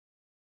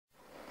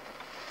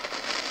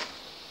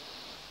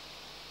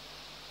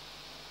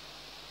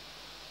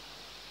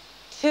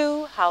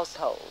Two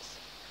households,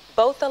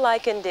 both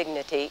alike in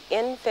dignity,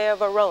 in fair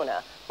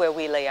Verona, where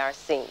we lay our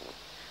scene.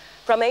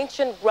 From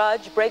ancient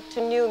grudge break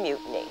to new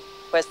mutiny,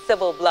 where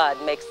civil blood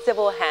makes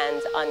civil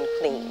hands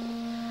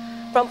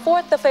unclean. From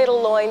forth the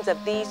fatal loins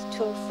of these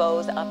two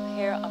foes, a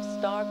pair of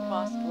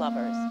star-crossed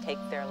lovers take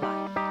their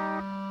life,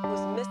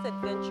 whose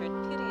misadventured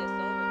piteous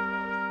overthrows.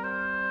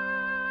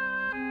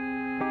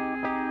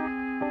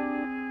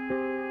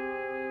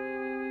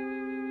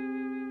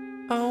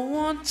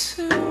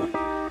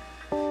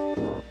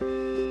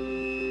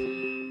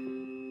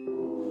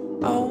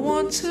 I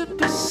want to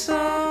be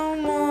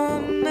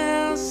someone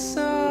else,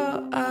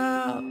 so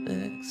I'll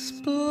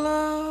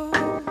explode.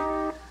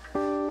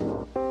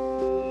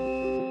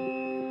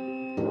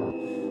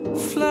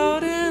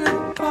 Floating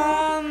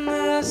upon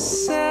the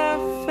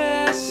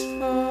surface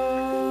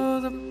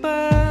for the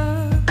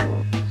bird.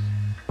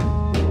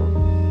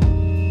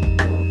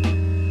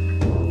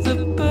 The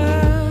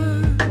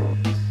bird.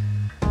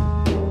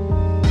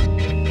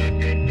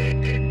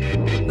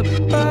 The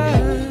bird.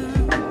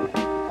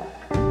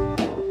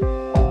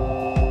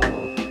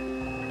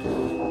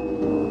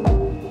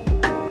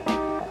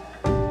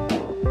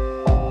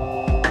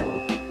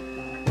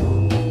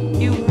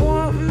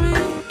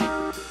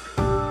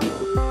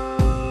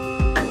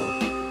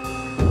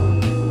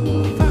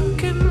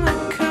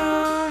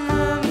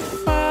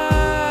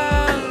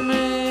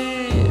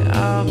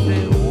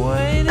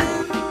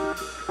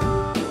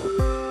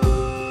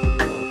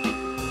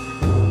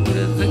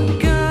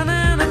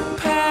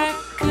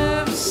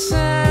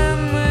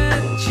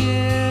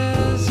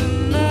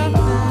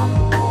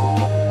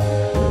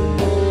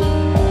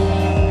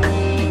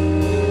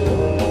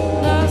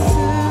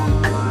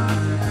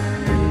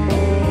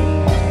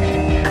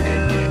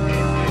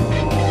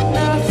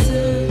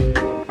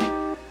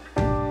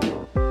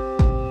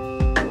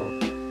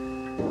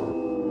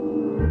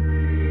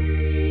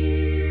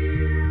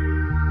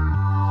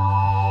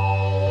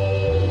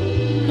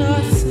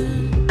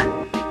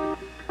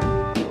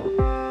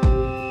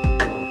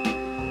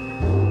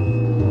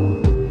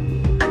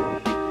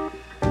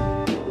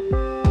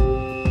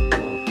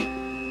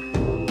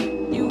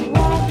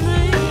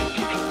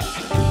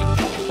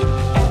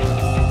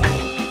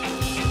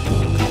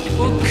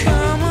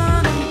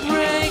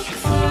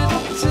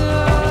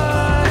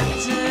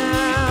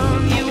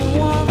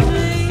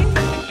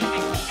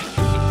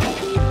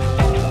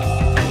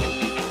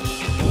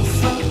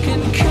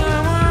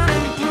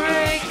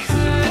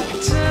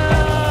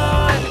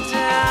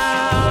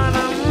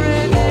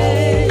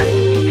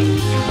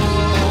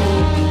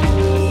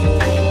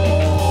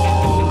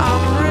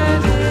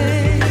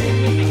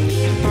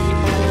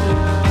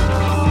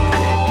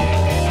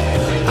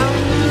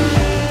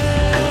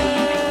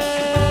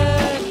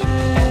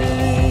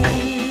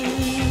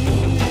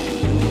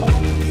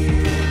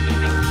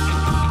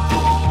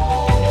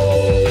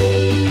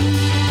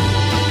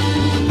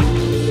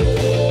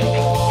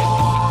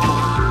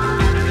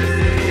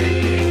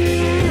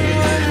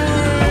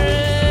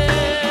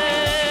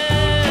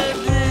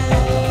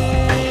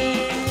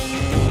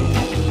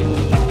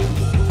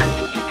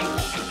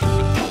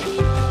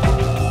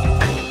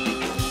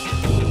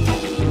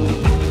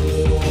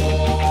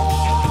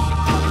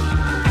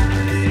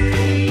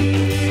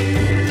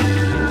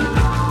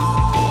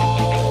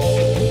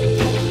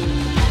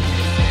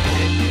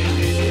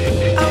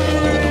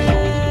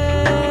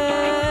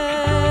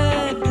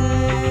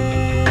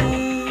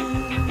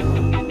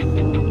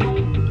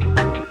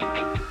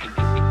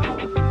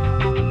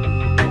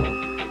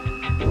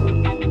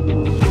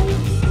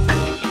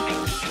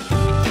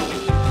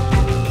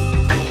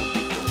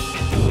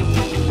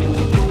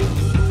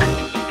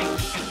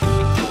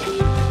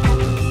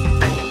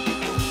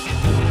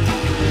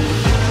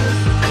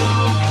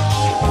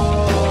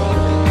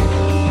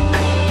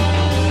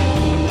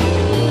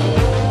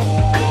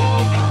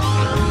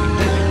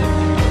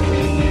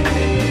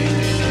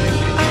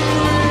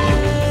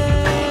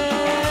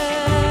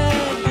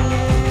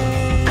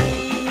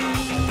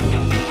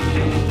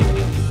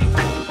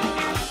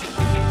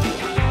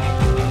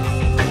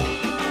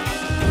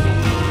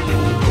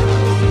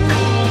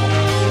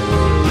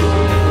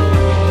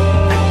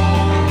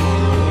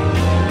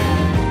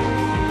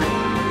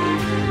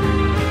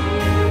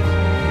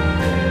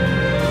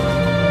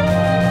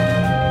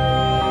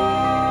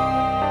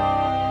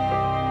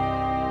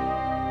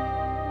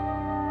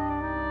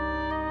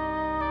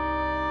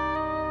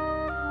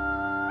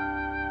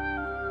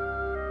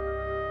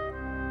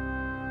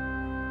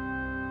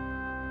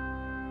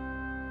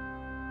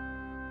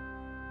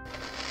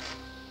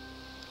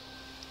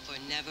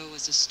 Never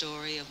was a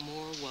story of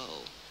more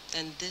woe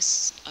than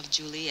this of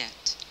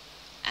Juliet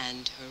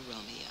and her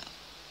Romeo.